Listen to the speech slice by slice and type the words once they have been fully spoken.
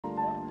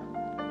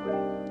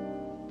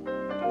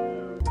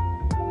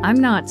I'm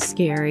not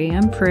scary,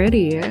 I'm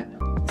pretty.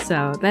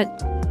 So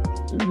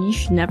you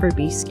should never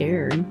be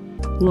scared.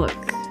 Look,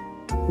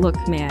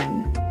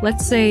 man.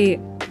 Let's say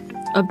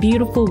a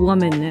beautiful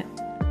woman,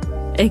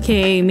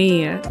 aka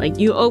me, like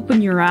you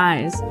open your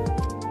eyes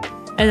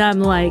and I'm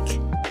like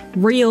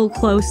real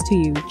close to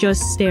you,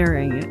 just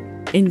staring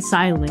in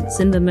silence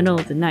in the middle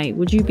of the night.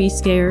 Would you be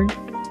scared?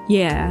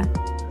 Yeah.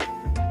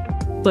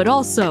 But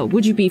also,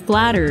 would you be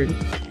flattered?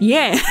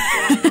 Yeah.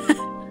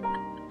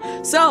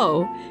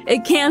 So,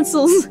 it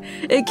cancels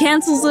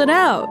it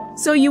out.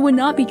 So you would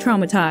not be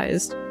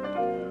traumatized.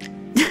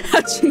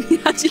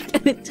 How'd you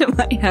get into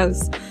my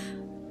house?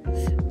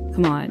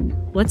 Come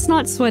on, let's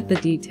not sweat the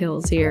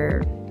details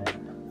here.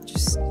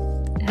 Just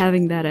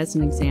having that as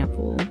an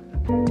example.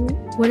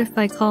 What if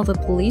I call the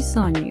police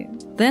on you?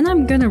 Then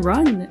I'm gonna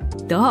run.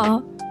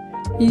 Duh.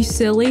 You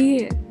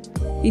silly?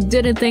 You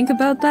didn't think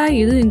about that?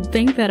 You didn't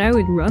think that I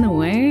would run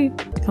away?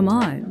 Come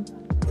on.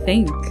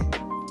 Think.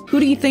 Who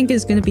do you think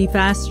is gonna be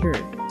faster?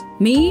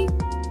 Me?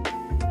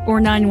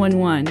 Or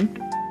 911?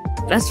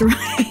 That's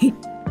right.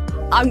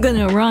 I'm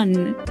gonna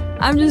run.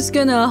 I'm just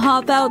gonna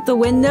hop out the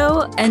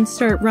window and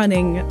start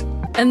running.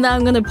 And then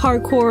I'm gonna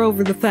parkour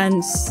over the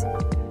fence.